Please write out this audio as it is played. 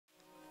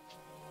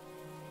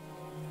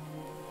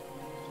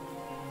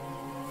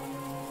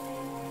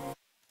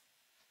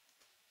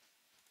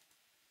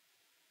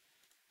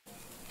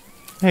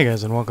Hey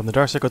guys, and welcome to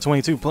Dark Circle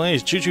 22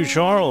 Plays Choo-Choo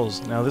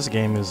Charles. Now this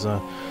game is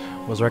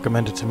was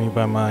recommended to me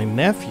by my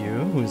nephew,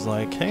 who's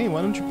like, hey,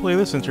 why don't you play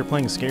this since you're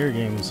playing scare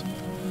games?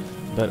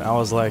 But I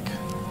was like,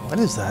 what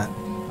is that?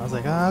 I was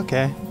like, ah,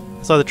 okay.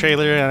 I saw the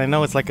trailer and I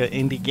know it's like an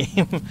indie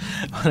game,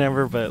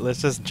 whatever, but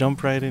let's just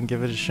jump right in,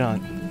 give it a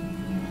shot.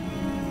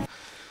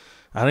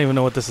 I don't even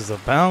know what this is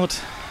about.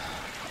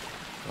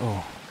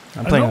 Oh,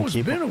 I'm playing on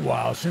keyboard. It's been a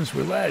while since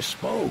we last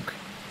spoke,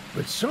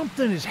 but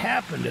something has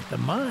happened at the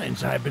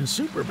mines I've been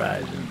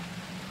supervising.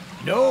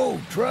 No,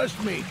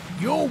 trust me,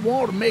 you'll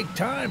want to make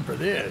time for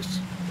this.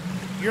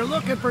 You're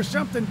looking for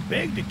something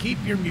big to keep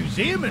your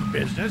museum in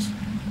business?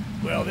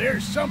 Well,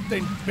 there's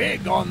something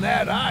big on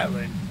that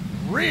island.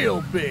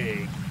 Real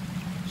big.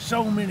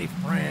 So many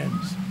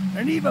friends,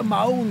 and even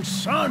my own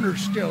son are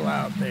still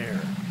out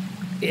there.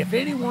 If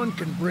anyone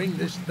can bring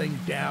this thing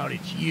down,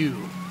 it's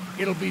you.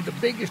 It'll be the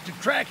biggest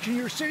attraction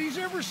your city's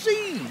ever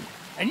seen.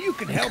 And you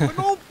can help an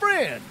old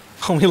friend.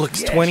 Only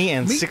looks Yes, 20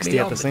 and meet 60 me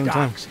at on the same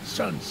time. docks at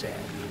sunset.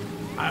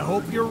 I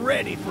hope you're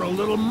ready for a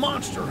little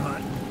monster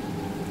hunt.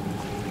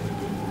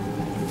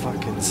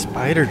 Fucking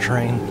spider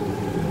train.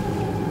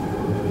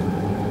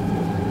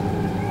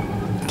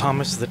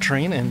 Thomas the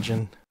Train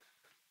Engine.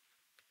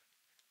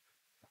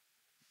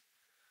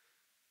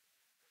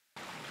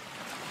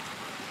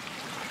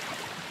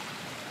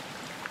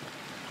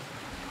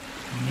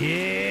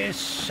 Yes,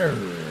 sir.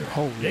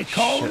 Holy They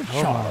call shit, him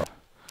hold Charles.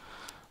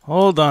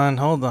 Hold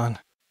on.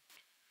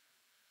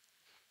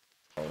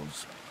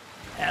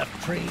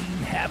 Half train,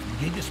 half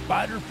giga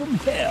spider from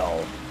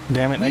hell.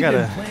 Damn it, We've I gotta...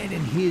 been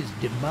planning his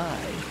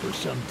demise for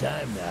some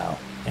time now.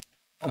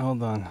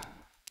 Hold on.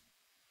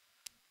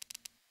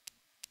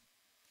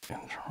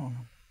 Control.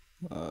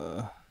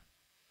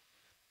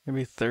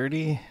 Maybe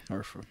 30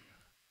 or for...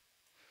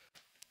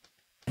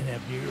 And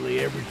have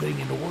nearly everything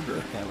in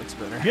order. That looks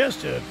better.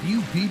 Just a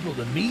few people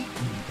to meet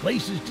and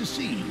places to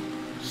see.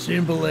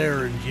 Simple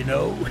errands, you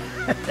know.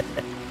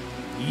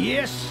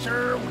 Yes,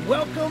 sir.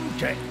 Welcome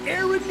to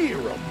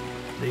Aranerum,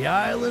 the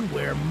island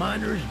where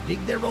miners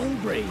dig their own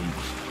graves.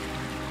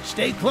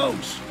 Stay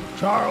close.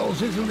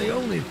 Charles isn't the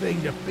only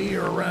thing to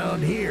fear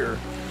around here.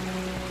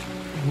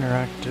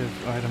 Interactive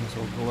items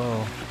will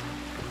glow.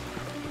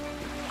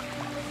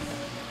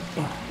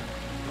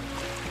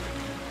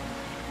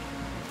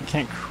 You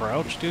can't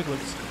crouch, dude?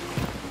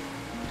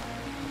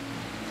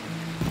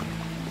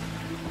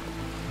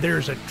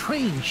 There's a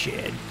train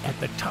shed at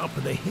the top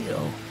of the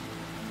hill.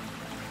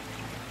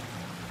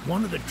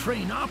 One of the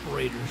train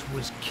operators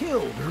was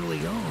killed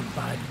early on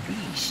by the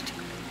beast,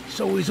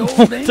 so his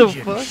old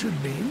engine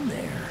should be in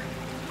there.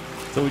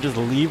 So we just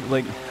leave?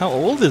 Like, how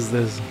old is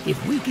this?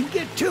 If we can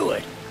get to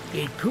it,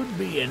 it could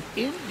be an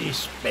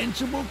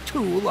indispensable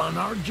tool on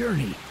our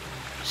journey.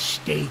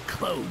 Stay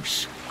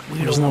close. We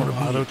There's don't no want to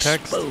be auto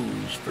text?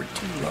 exposed for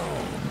too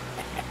long.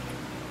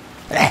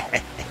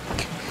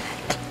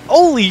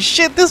 Holy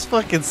shit, this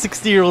fucking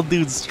 60-year-old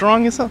dude's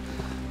strong as hell.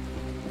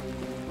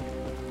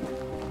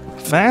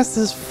 Fast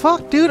as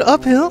fuck, dude,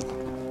 uphill.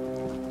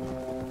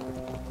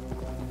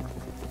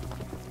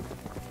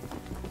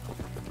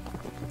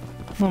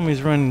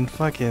 Homie's running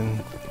fucking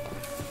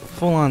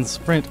full-on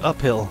sprint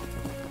uphill.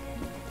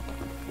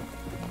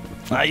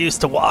 I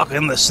used to walk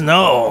in the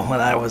snow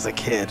when I was a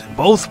kid,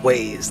 both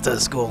ways to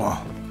school.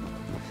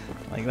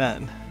 Like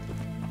that.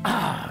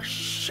 Ah,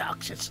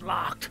 shucks, it's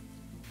locked.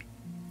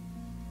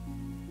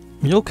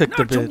 You'll kick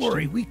the Not to bitch.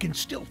 worry, we can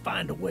still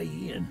find a way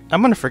in.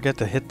 I'm gonna forget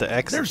to hit the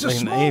X There's a and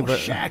small but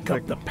shack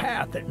up the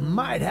path that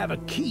might have a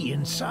key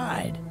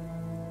inside.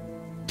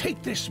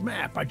 Take this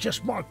map, I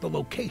just marked the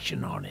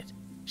location on it.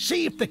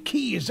 See if the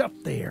key is up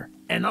there,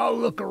 and I'll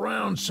look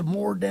around some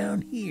more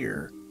down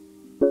here.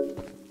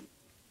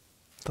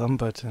 Thumb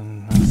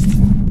button.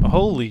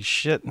 Holy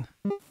shit.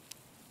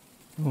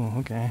 Oh,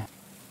 okay.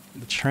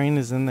 The train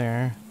is in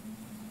there.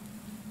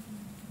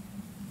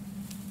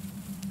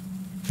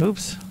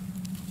 Oops.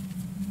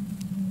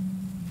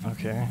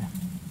 Okay.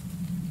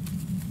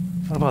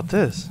 What about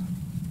this?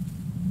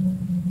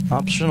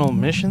 Optional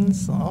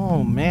missions?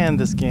 Oh man,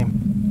 this game.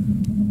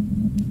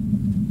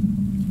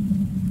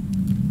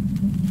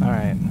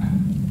 Alright.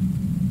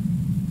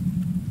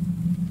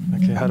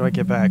 Okay, how do I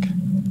get back?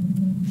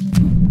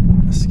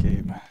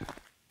 Escape.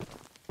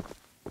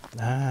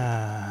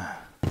 Ah.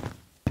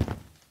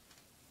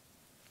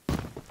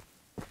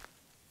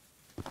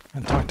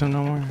 Can't talk to him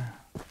no more.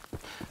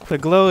 The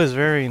glow is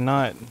very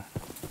not...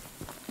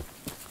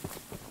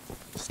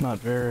 It's not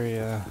very,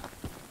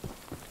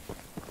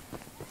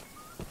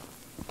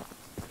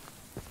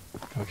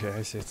 Okay,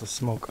 I see. It's a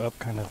smoke up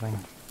kind of thing.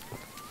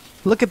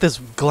 Look at this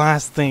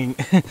glass thing.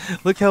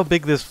 Look how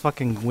big this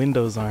fucking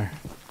windows are.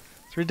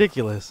 It's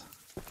ridiculous.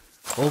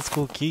 Old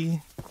school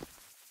key.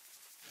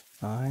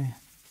 Eye.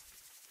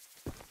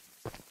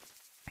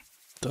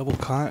 Double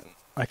cot.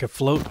 I could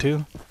float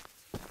too.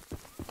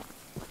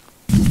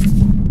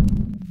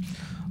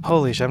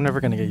 Holy shit, I'm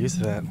never gonna get used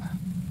to that.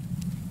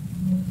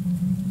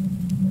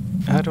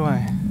 How do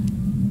I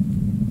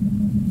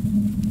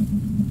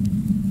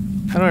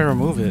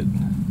remove it?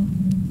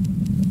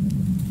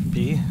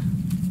 B?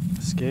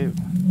 Escape.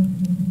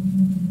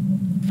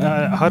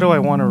 How do I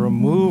want to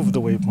remove the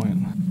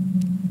waypoint?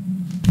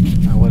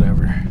 Oh,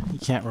 whatever. You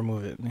can't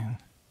remove it, man.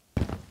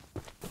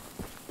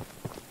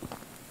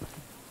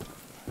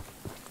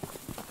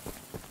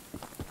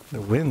 The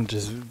wind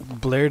just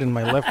blared in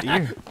my left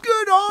ear.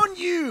 Good on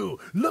you!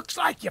 Looks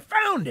like you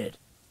found it.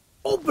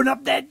 Open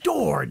up that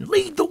door and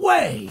lead the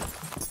way.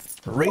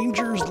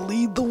 Rangers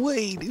lead the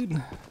way,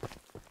 dude.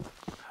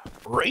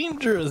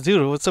 Rangers,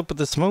 dude. What's up with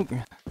the smoke?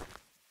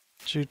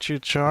 Choo-Choo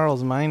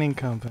Charles Mining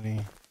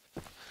Company.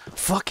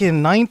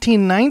 Fucking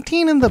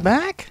 1919 in the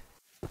back?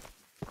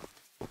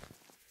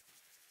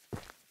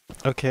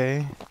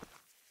 Okay.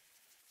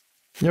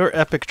 Your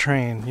epic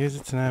train. Use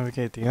it to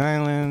navigate the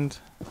island.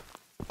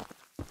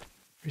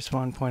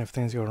 Respawn point if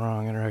things go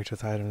wrong. Interact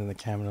with items in the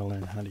camera to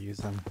learn how to use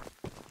them.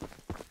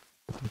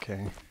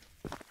 Okay.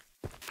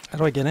 How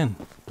do I get in?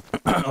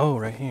 Oh,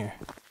 right here.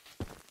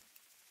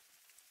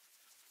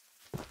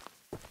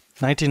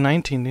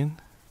 1919, dude.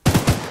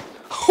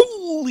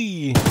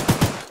 Holy!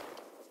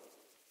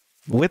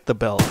 With the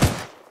belt.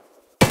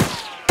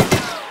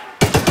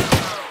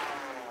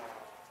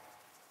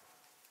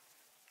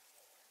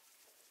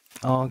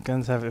 All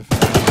guns have it.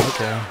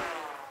 Okay.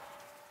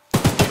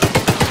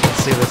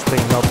 Let's see this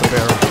thing melt the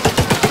barrel.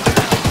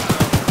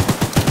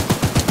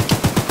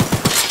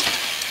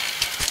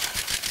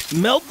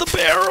 Melt the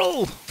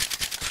barrel!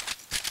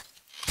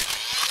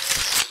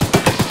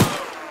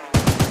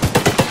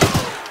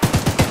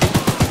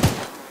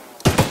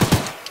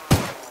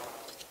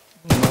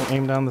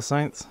 Aim down the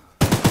sights.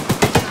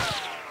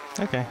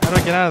 Okay, how do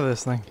I get out of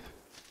this thing?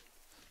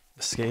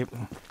 Escape.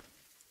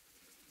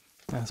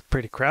 That's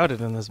pretty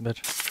crowded in this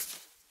bitch.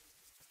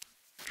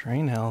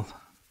 Train health.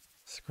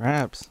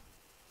 Scraps.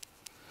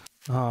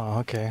 Oh,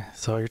 okay.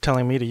 So you're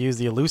telling me to use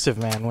the elusive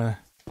man when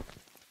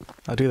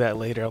I'll do that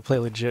later. I'll play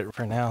legit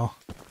for now.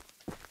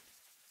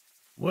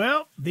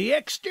 Well, the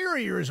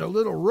exterior is a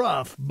little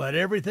rough, but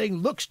everything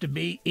looks to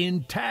be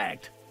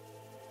intact.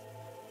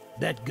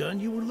 That gun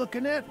you were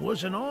looking at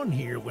wasn't on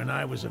here when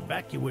I was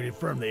evacuated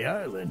from the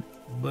island,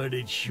 but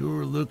it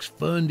sure looks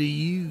fun to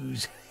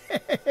use.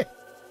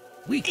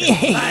 We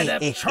can light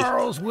up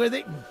Charles with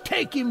it and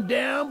take him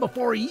down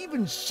before he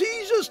even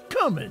sees us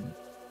coming.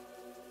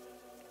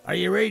 Are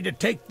you ready to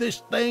take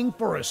this thing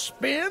for a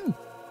spin?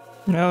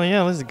 Hell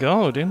yeah, let's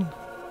go, dude.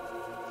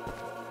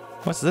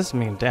 What's this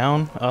mean?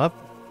 Down, up?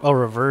 Oh,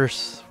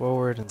 reverse,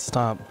 forward, and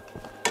stop.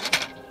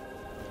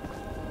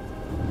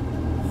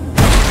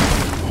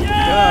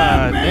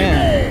 God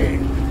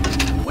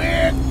damn.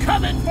 We're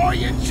coming for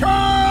you,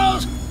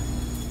 Charles!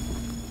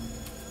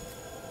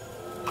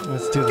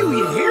 Let's do Do this.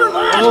 you hear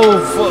that? Oh,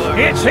 fuck.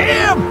 It's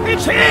him!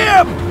 It's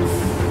him!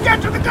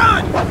 Get to the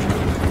gun!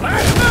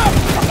 Light him up!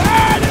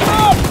 Light him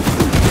up!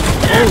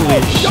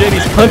 Holy shit,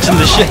 he's punching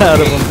the shit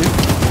out of him, dude.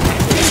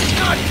 He's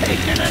not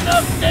taking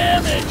enough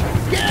damage!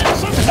 Get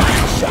some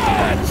back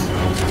shots!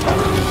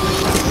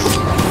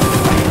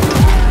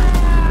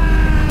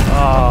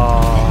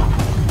 Oh.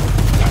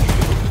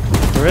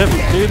 Rip,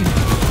 dude.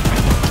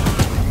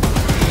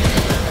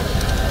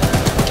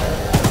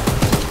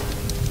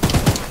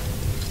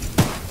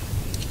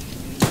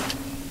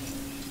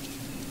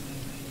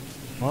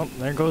 Well,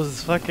 there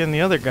goes fucking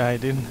the other guy,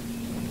 dude.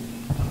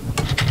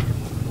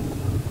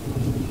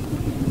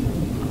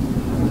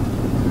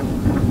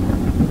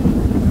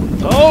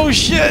 Oh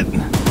shit!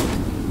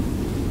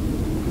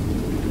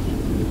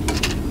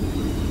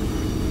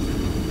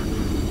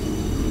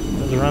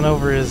 Let's run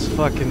over his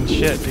fucking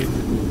shit, dude.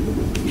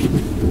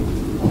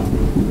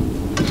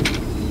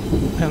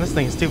 Man, this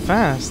thing's too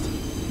fast.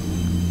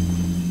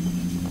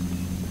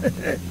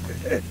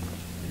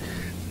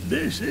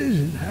 This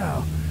isn't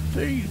how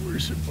things were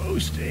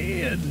supposed to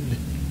end.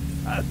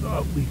 I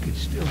thought we could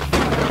still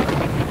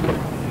find.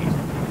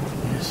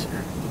 Yes,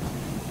 sir.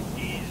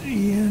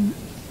 Easy in,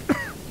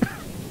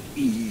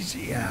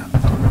 easy out.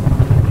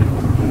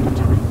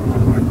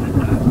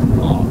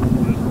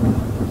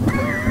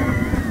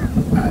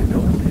 I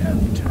don't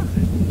have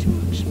time to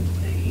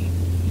explain.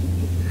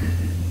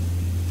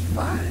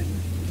 Find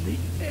the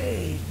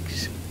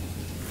eggs.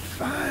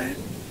 Find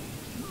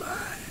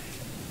my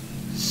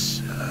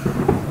son.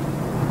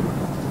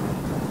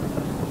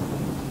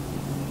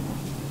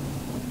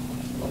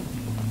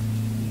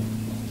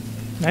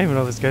 I don't even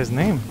know this guy's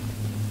name.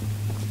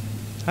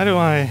 How do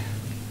I...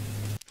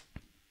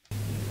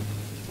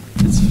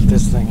 It's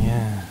this thing,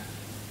 yeah.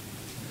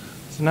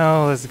 So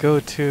now let's go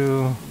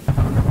to...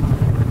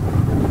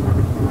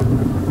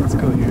 Let's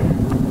go here.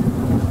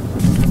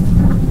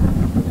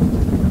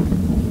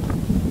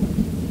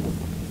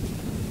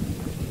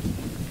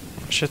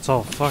 Shit's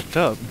all fucked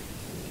up.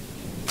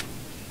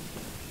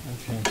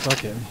 Okay,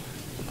 fuck it.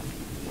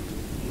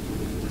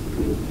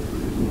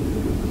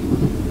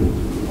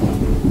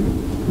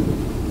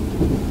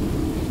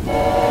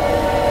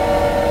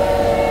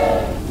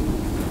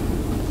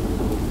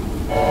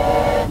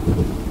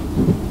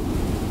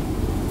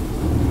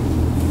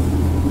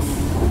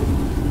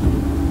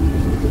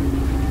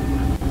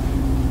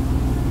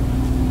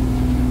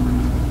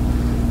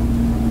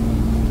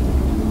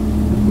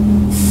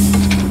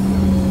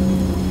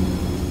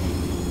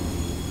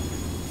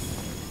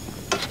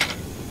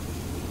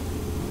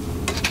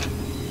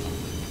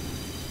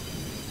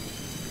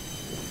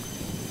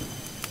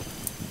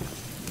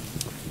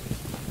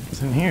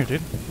 What's in here, dude?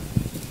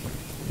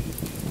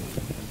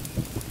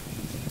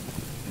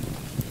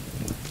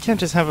 You can't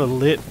just have a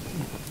lit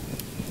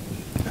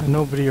and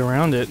nobody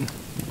around it.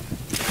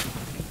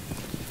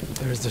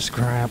 There's the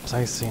scraps,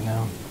 I see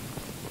now.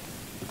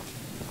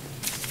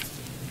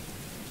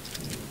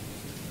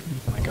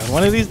 Oh my god,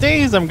 one of these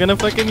days I'm gonna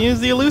fucking use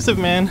the elusive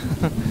man.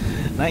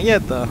 Not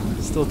yet though,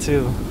 still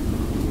two.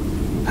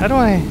 How do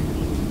I...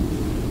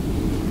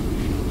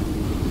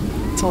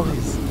 What's all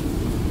these?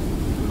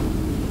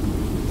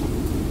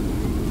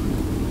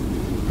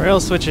 Rail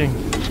switching.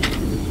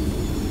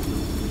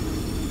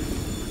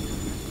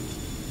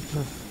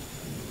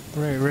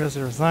 Right,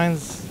 reservoir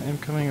signs,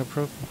 incoming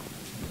approach.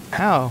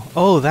 How?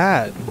 Oh,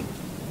 that.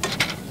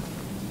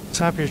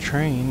 Stop your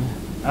train.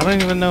 I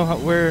don't even know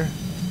where.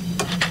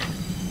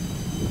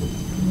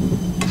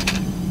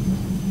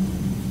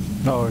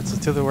 No, it's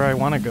to where I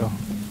want to go.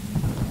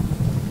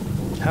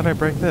 How do I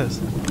break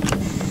this?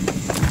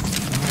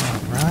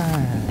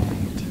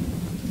 Alright.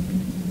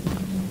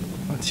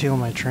 Let's heal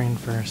my train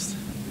first.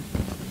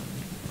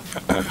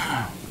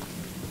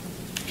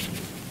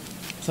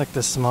 It's like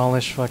the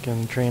smallest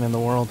fucking train in the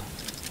world.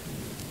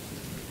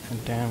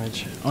 And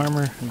damage.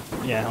 Armor?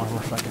 Yeah, armor,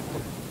 fuck it.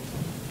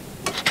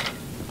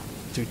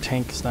 Do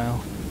tank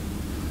style.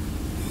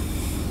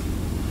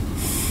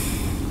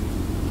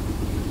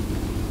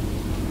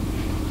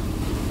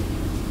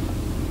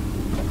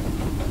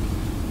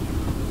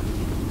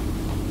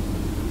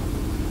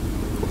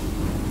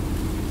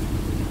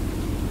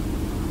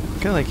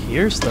 I gotta like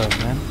hear stuff,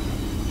 man.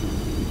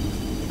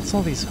 What's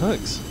all these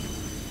hooks?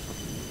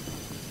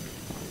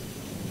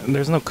 And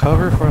there's no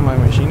cover for my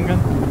machine gun?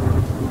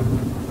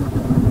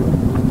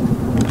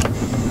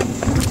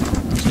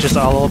 It's just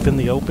all up in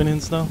the open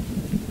and stuff?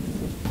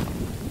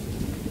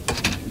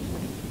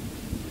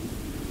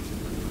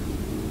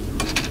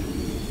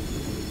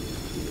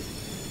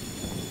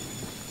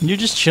 You're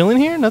just chilling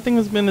here? Nothing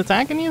has been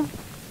attacking you?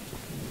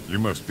 You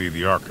must be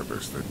the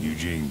archivist that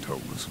Eugene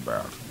told us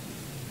about.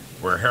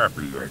 We're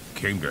happy you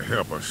came to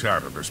help us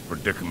out of this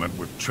predicament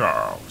with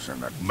Charles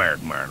and that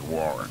madman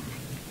Warren.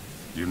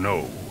 You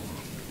know,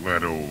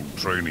 that old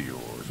train of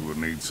yours will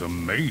need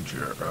some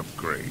major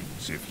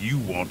upgrades if you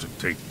want to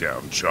take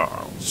down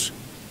Charles.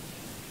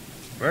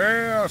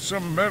 There are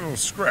some metal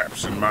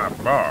scraps in my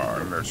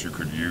barn that you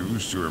could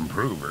use to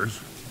improve it.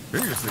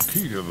 Here's the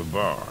key to the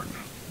barn.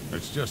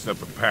 It's just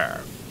up a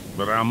path,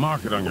 but I'll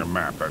mark it on your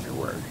map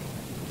anyway.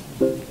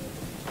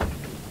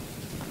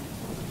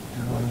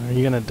 Are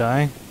you gonna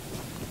die?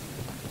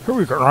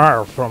 We can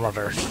have some of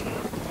this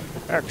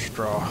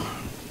extra.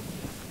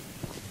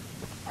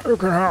 You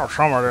can have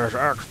some of this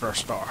extra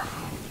stuff.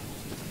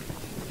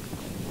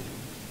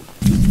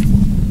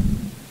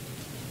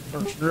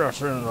 It's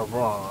just in the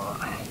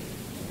barn.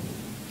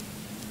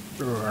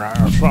 You can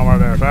have some of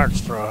this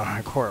extra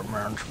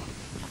equipment.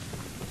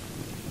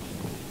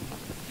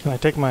 Can I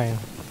take my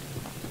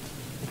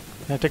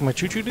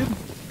Choo-Choo, dude?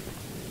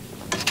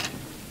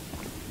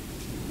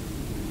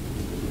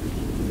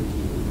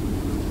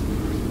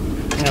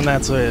 And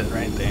that's it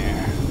right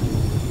there.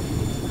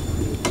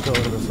 Go a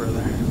little bit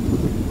further.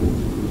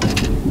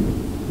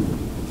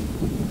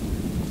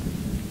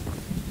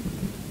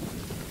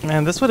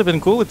 Man, this would have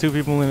been cool with two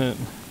people in it.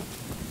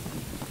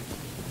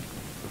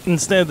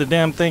 Instead, the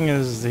damn thing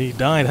is he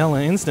died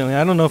hella instantly.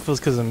 I don't know if it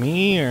was because of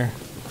me or...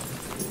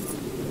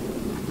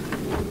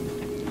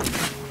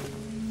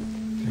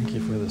 Thank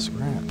you for the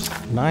scraps.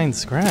 9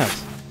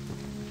 scraps.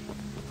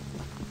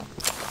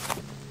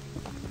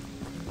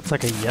 It's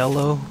like a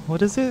yellow...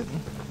 What is it?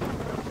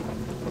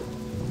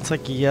 It's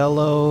like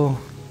yellow...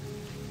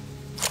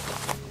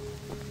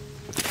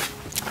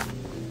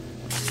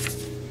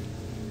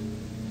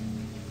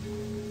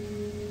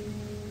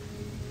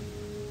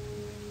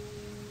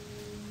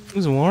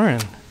 Who's Warren?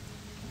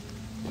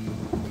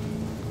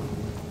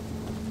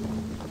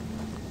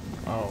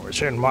 Oh,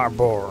 it's in my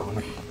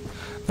barn.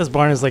 This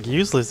barn is like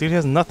useless, dude. He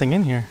has nothing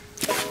in here.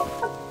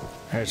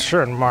 It's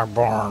in my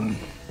barn.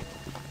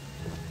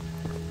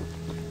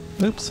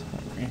 Oops.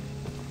 Okay.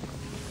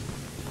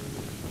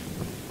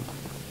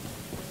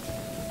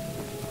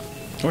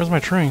 Where's my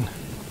train?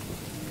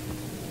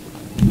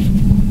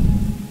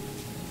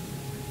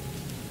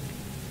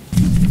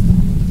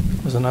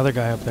 There's another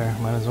guy up there.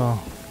 Might as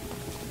well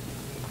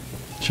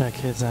check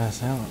his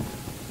ass out.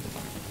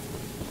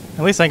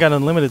 At least I got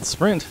unlimited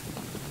sprint.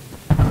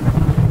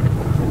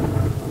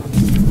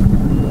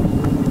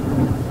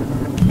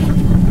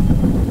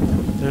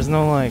 There's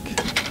no like...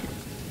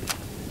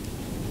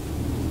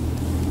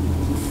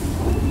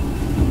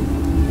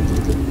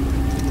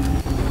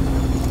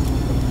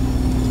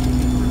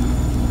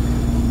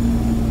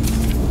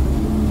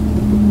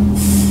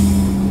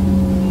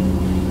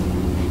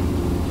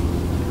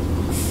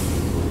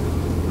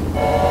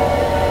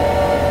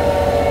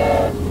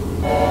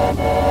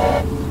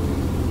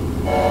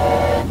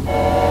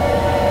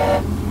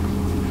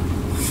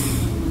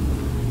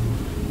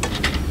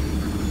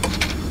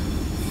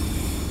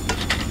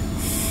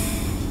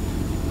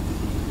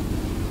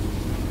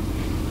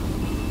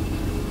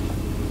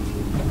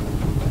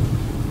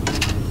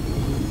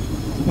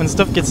 when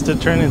stuff gets to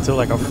turn into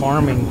like a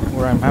farming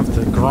where I have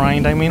to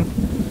grind, I mean,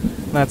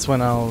 that's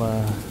when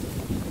I'll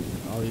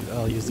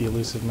use the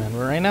elusive man. But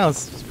right now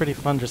it's pretty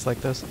fun just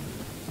like this.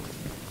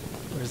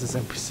 Where's this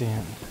NPC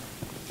at?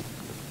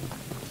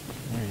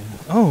 There you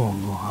go. Oh,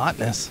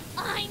 hotness.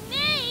 I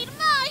made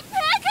my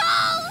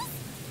pickles!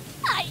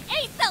 I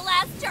ate the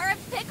last jar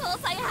of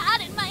pickles I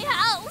had in my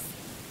house,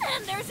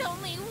 and there's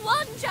only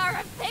one jar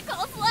of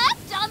pickles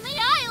left on the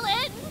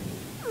island.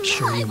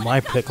 Sure, you I my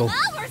would've got pickle. them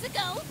hours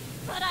ago,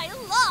 but I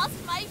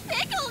lost my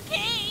pickle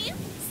key.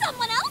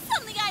 Someone else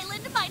on the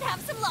island might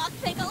have some lock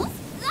pickles.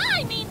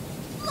 I mean,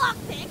 lock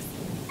picks.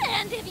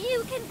 And if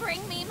you can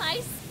bring me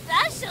my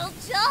special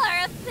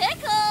jar of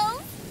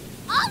pickles,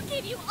 I'll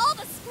give you all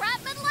the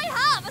scrap metal I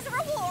have as a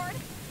reward.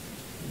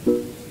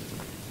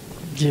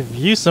 Give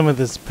you some of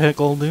this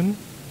pickle, dude.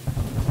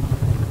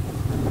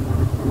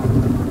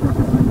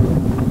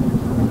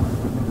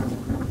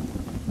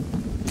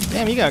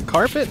 Damn, you got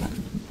carpet?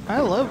 I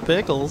love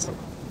pickles.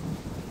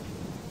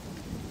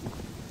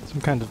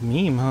 Some kind of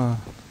meme, huh?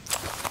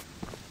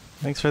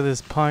 Thanks for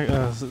this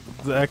the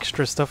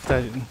extra stuff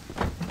that...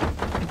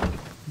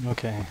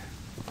 Okay.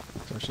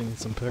 So she needs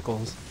some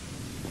pickles.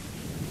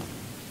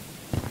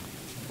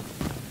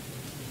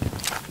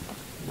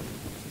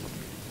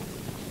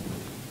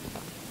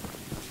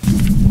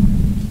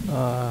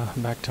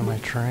 Back to my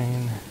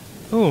train.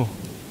 Ooh.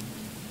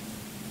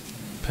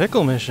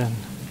 Pickle mission.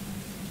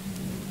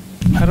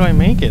 How do I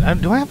make it?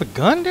 Do I have a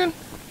gun, dude?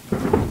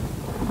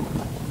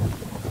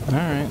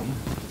 Alright.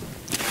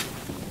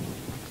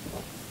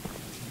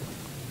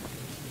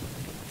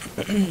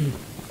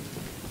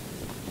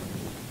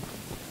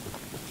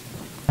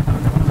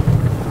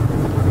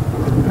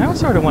 I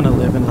sort of want to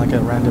live in like a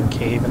random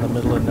cave in the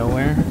middle of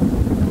nowhere.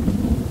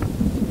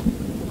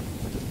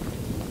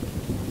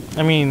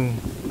 I mean,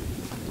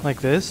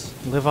 like this?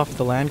 Live off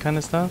the land kind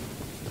of stuff?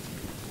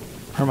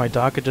 Or my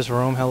dog could just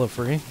roam hella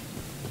free?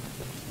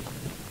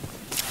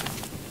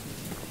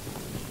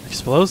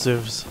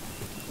 Explosives.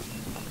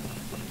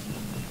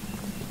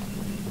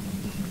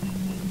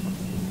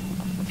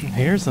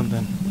 Here's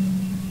something.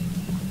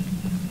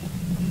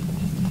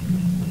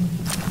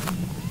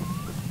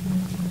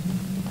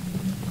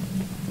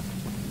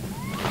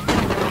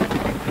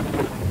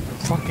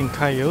 Fucking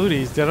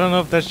coyotes. I don't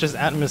know if that's just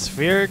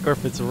atmospheric or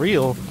if it's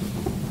real.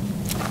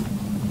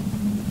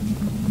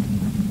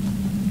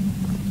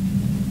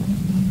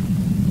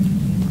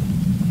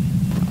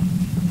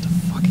 What the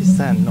fuck is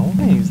that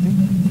noise, dude?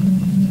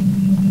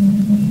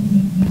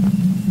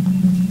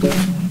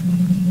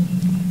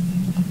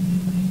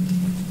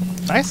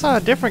 I saw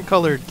a different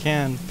colored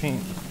can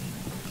paint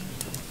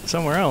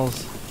somewhere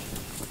else.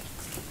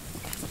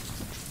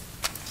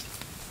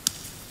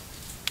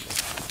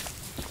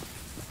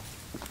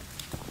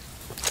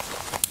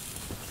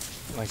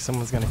 Like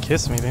someone's gonna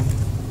kiss me, dude.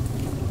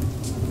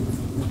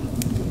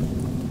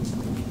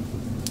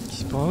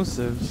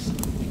 Explosives.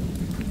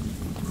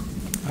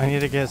 I need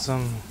to get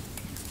some...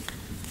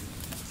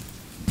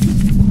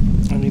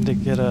 I need to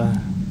get a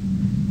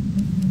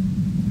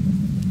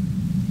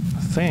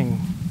thing.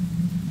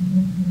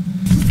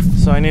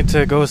 So I need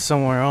to go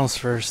somewhere else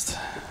first.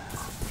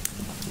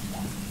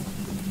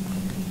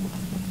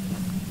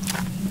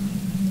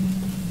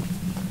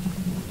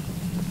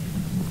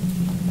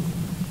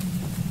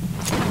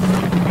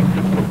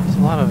 There's a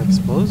lot of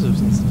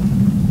explosives and stuff.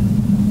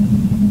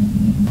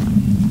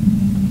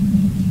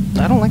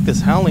 I don't like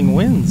this howling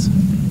winds.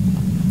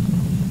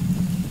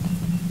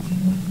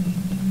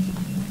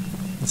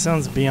 It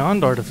sounds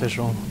beyond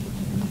artificial.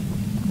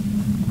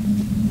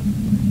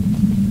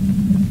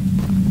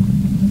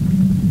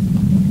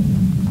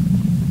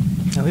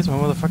 At least my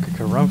motherfucker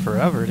could run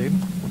forever, dude.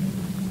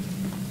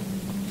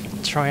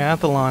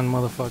 Triathlon,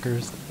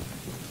 motherfuckers.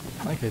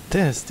 Look at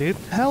this, dude.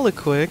 Hella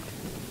quick.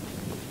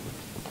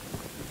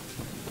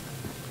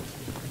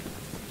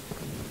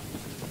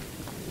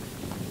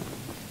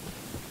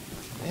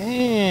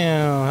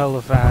 Damn,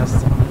 hella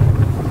fast.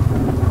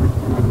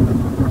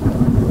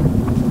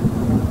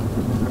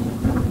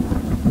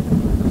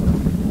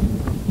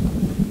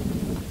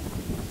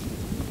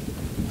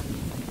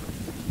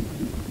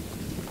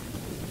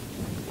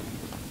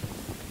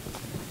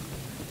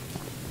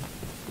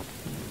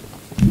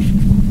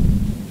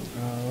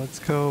 Let's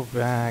go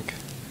back.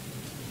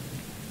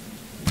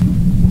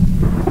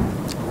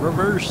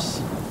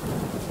 Reverse.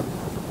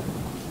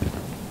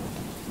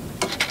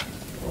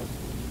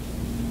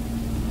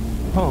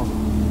 Oh.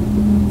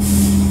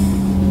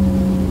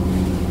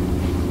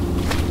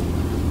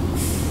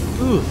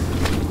 Ooh.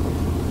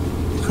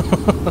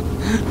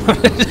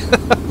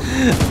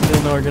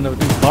 Didn't know we were gonna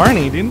do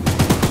Barney, dude.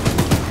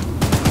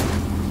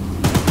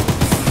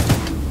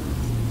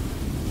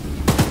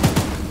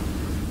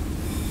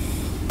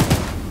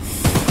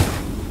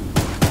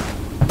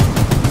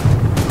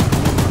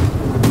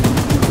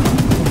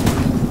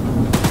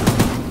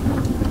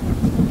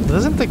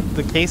 Doesn't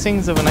the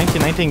casings of a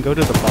 1919 go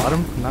to the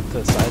bottom, not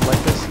the side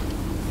like this?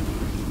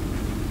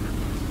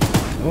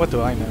 What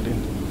do I know, dude?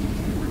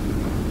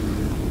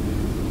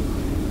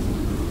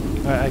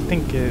 I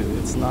think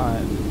it's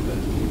not, but...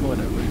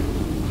 Whatever.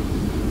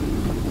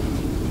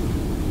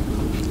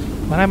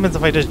 What happens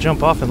if I just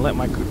jump off and let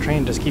my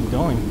train just keep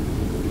going?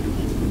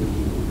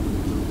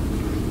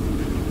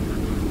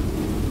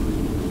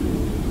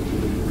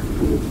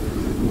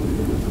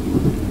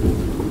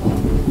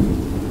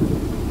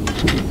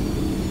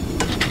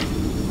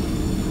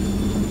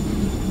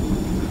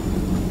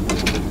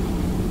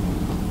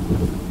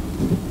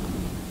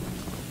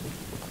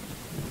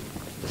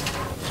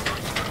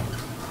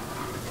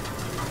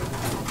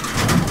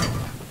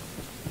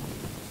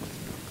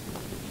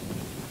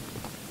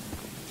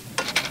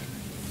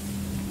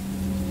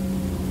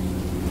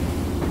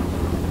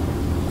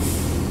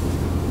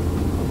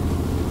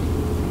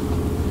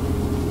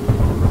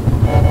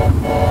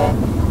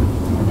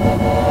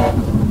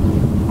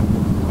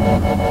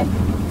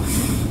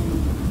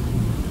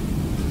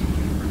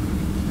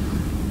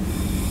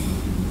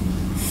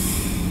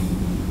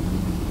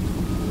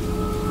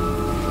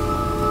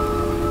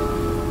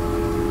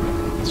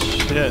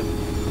 Shit.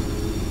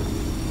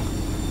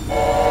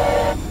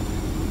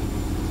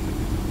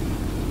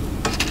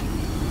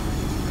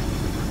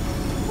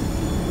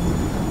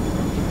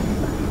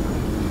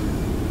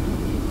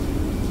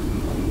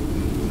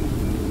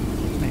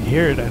 I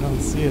hear it, I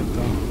don't see it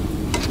though.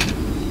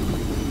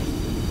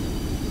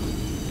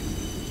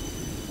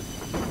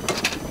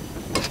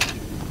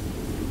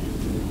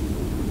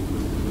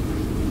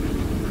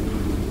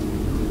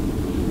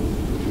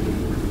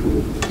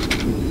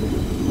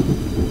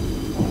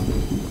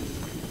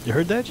 You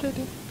heard that shit,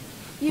 dude?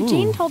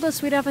 Eugene Ooh. told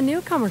us we'd have a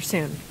newcomer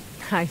soon.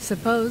 I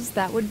suppose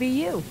that would be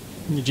you.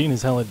 Eugene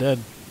is hella dead.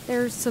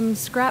 There's some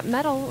scrap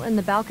metal in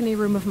the balcony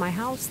room of my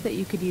house that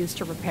you could use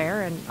to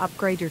repair and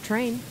upgrade your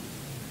train.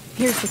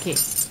 Here's the key.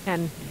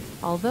 And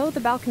although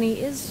the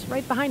balcony is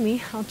right behind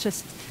me, I'll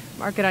just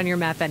mark it on your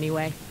map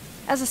anyway.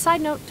 As a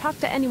side note, talk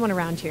to anyone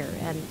around here,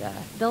 and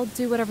they'll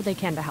do whatever they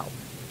can to help.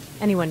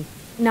 Anyone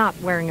not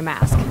wearing a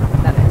mask,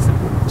 that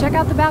is. Check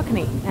out the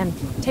balcony, and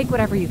take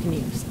whatever you can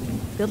use.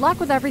 Good luck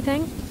with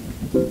everything.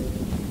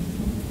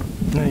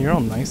 Yeah, you're all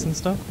nice and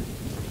stuff.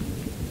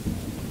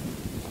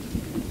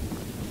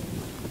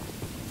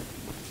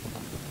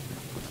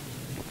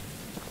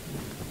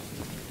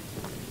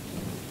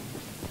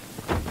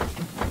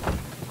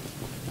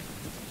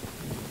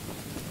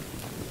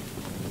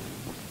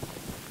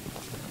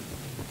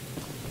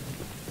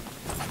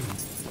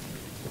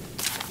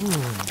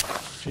 Ooh,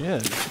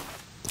 shit.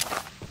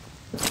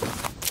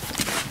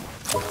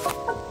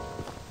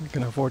 You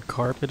can afford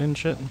carpet and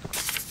shit.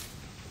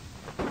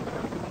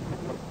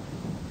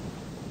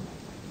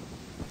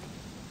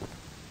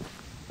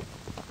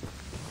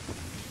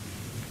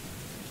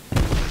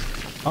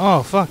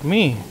 Oh, fuck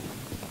me.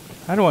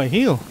 How do I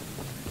heal?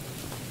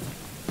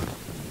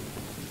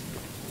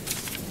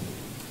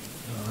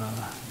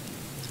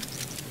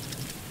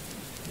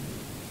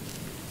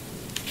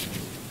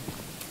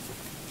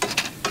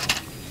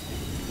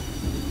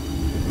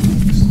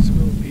 This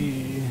will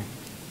be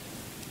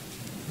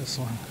this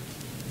one.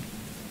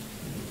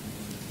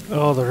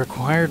 Oh, the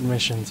required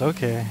missions.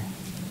 Okay.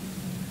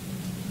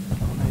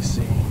 I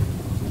see.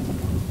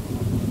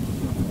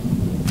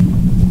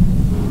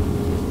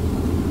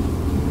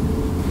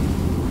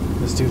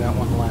 Let's do that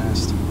one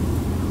last.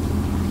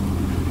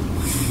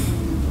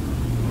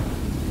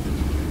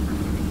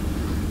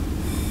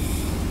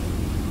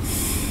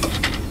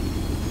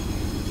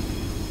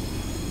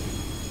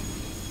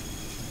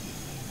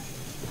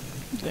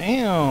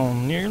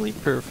 Damn, nearly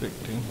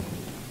perfect, dude.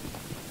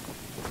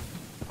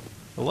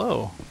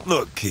 Hello.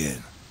 Look, kid.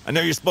 I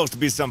know you're supposed to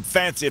be some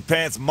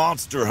fancy-pants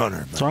monster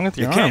hunter, What's wrong with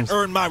you your can't arms?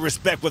 earn my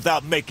respect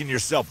without making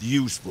yourself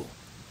useful.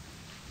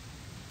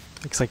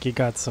 Looks like you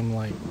got some,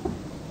 like...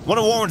 One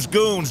of Warren's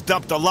goons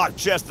dumped a locked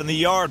chest in the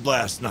yard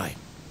last night.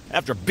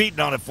 After beating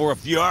on it for a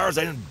few hours,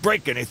 I didn't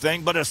break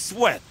anything but a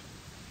sweat.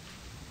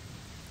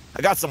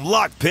 I got some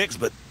lock picks,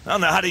 but I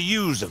don't know how to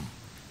use them.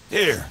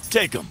 Here,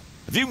 take them.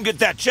 If you can get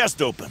that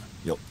chest open,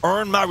 you'll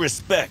earn my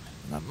respect.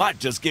 And I might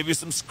just give you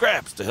some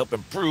scraps to help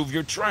improve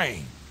your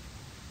train.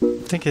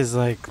 I think his,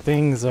 like,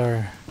 things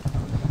are...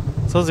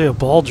 It's supposed to be a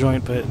ball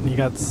joint, but you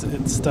got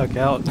it stuck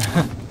out.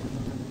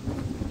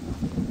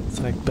 It's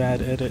like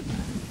bad edit.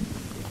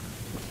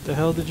 What the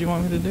hell did you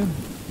want me to do?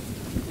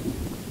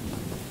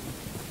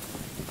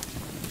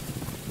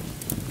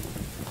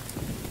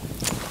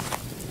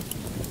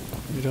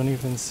 You don't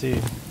even see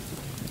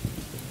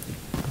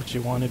what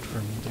you wanted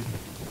from me, dude.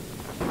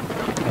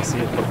 I see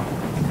it now.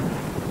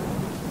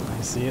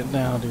 I see it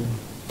now, dude.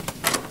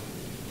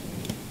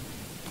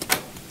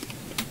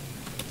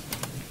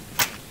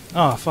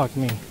 Oh, fuck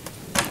me.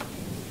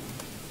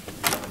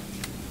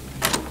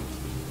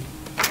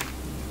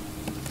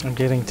 I'm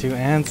getting too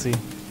antsy.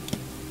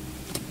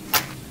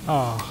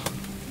 Oh.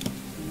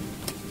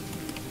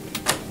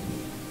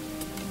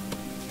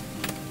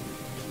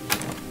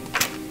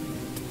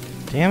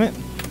 Damn it.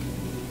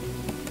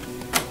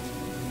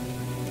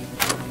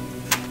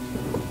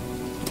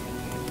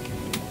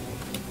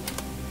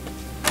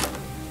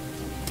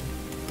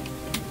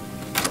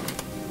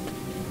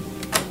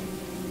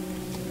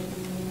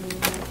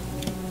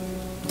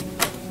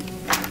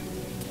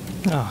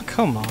 Oh,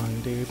 come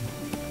on, dude.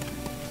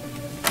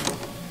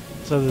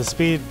 So the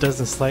speed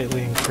doesn't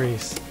slightly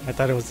increase. I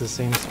thought it was the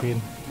same speed.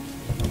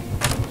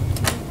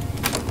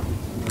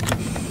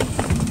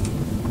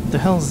 What the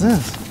hell is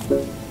this?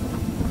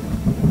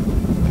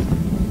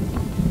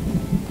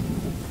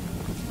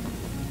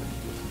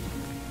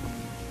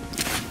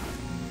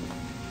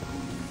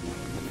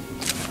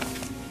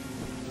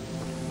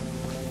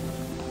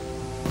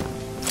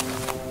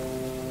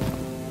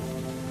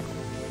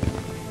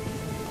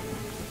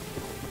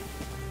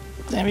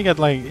 Damn, you got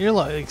like, you're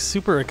like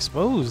super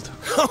exposed.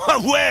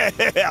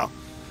 Well,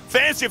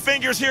 fancy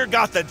fingers here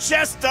got the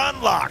chest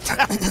unlocked.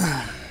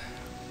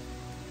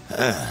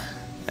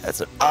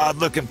 That's an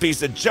odd-looking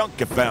piece of junk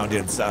you found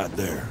inside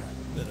there.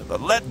 Bit of a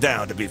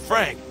letdown, to be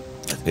frank.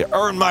 You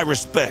earned my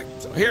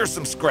respect, so here's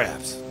some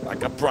scraps,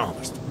 like I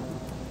promised.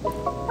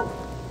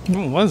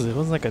 What was it? It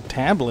was like a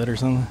tablet or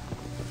something.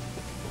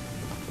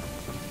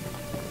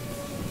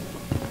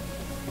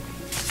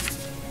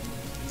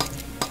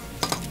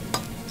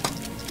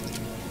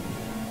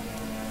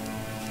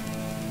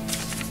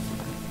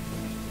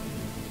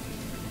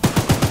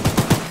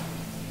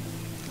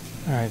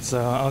 Alright, so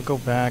I'll go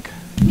back,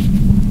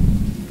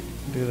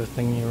 do the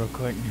thingy real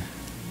quick.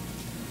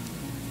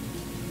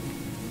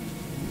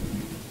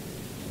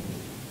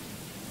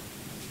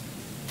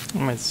 I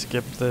might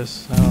skip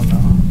this, I don't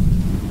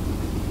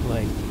know.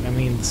 Like, I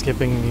mean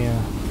skipping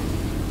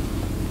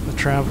the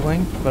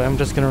traveling, but I'm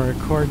just gonna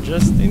record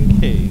just in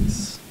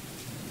case.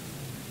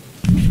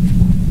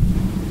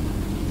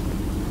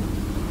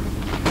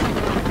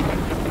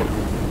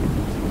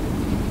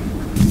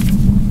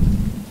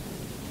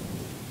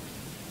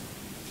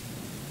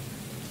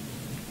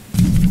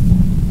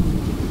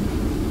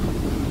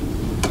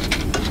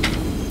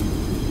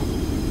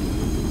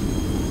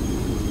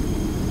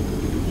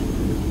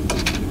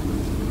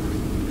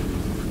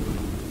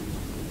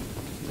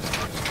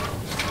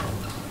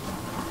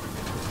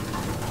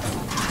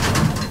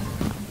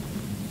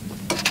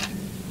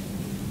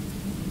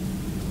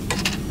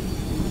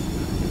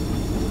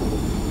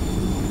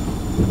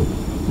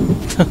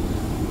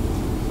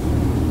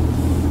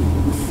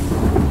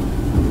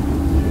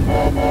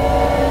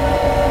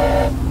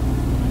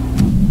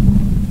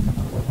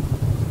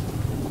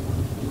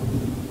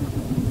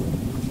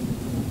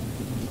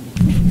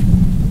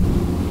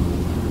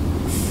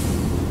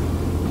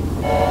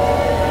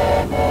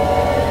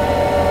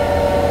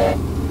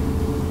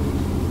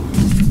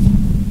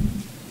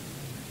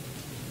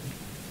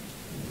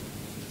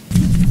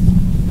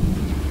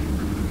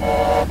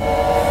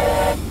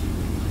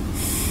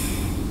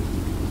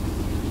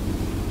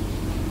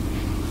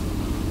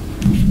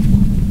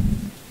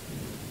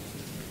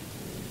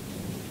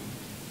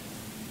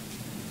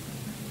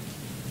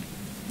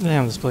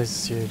 Damn, this place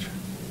is huge.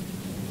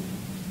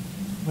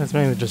 That's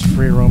mainly just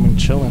free roaming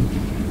chilling.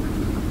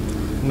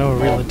 No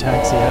real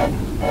attacks yet.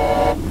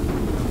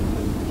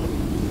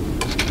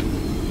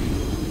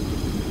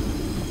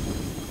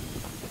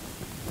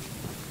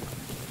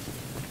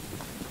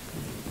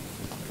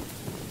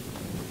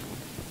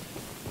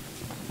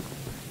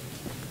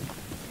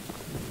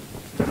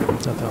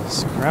 Thought that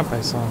was crap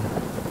I saw.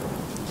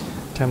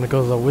 Time to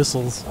go to the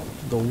whistles.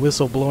 The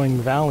whistle-blowing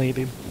valley,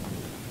 dude.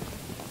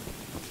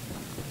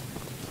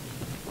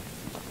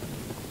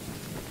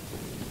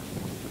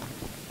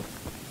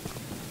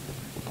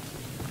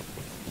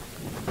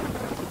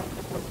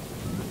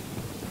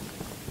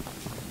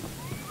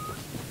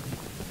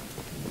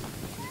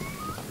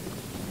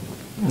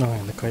 No,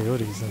 and the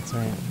coyotes, that's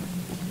right.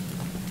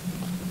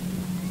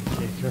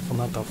 Okay, careful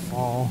not to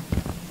fall.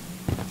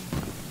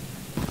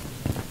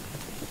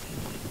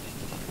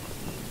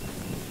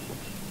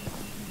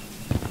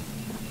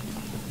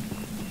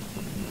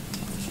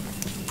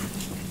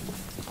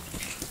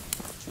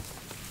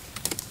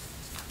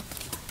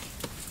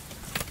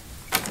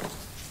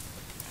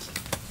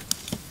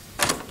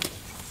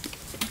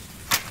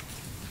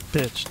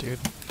 Bitch, dude.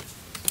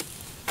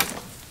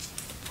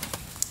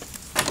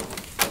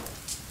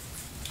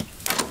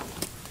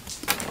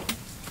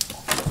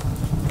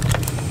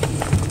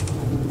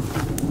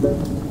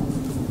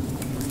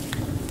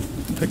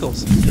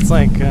 Pickles. It's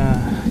like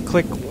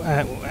click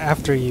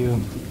after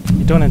you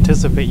don't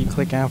anticipate, you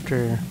click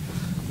after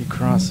you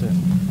cross it.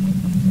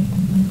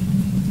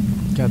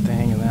 Got the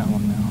hang of that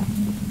one now.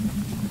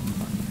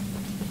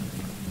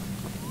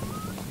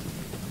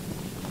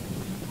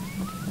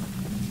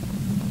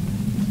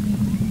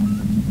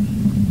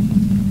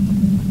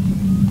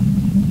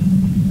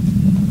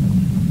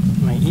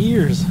 My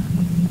ears.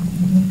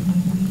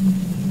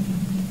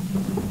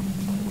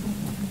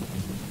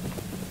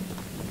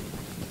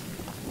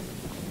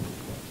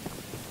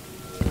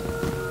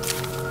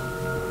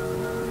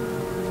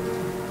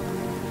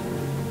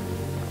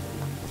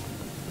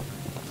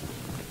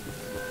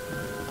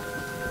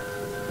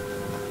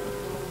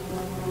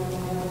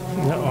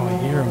 Oh, I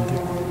hear him,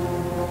 dude.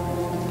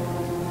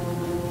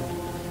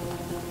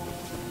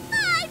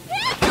 My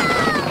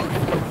pickles!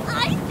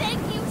 I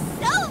thank you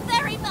so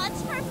very much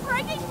for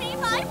bringing me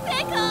my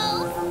pickles!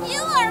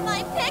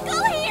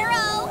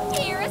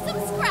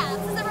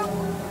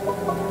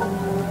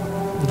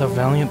 The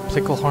valiant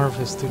pickle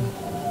harvesting.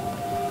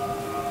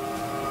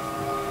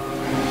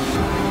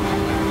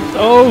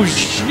 Oh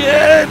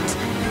shit!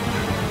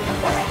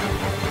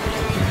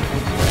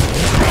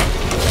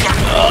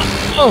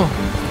 Oh!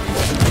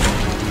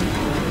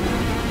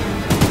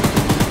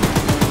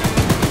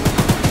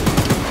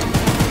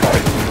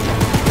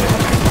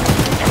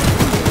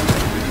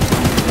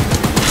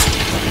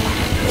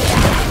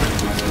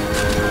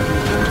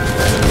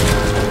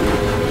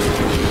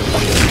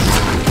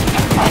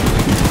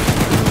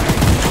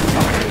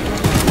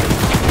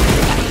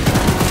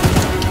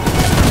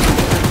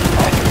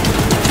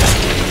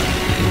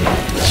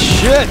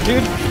 Shit,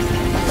 dude!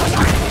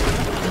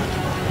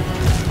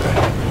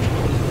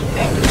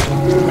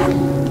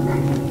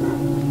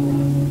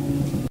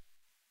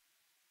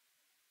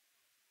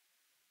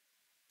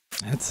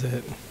 That's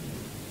it.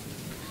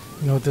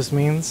 You know what this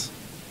means?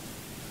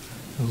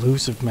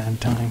 Elusive man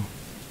time.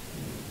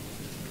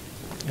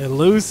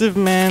 Elusive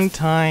man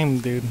time,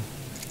 dude.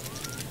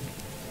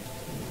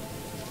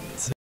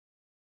 That's it.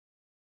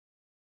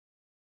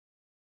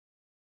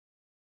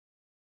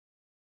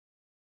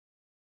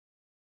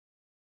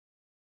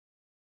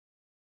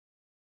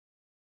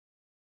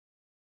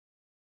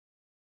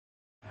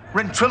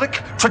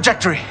 Ventrilic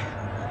trajectory.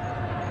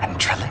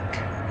 Ventrilic?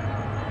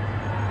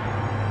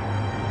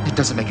 It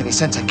doesn't make any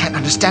sense. I can't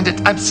understand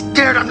it. I'm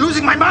scared. I'm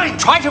losing my mind.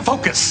 Try to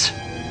focus.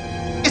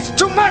 It's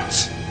too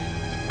much.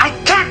 I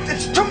can't.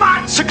 It's too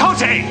much.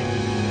 Chakotay!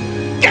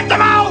 Get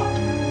them out!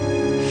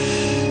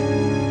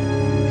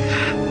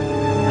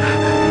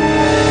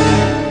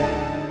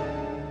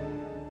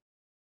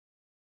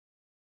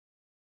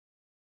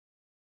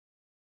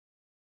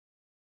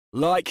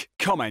 Like,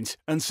 comment,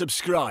 and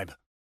subscribe,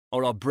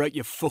 or I'll break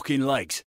your fucking legs.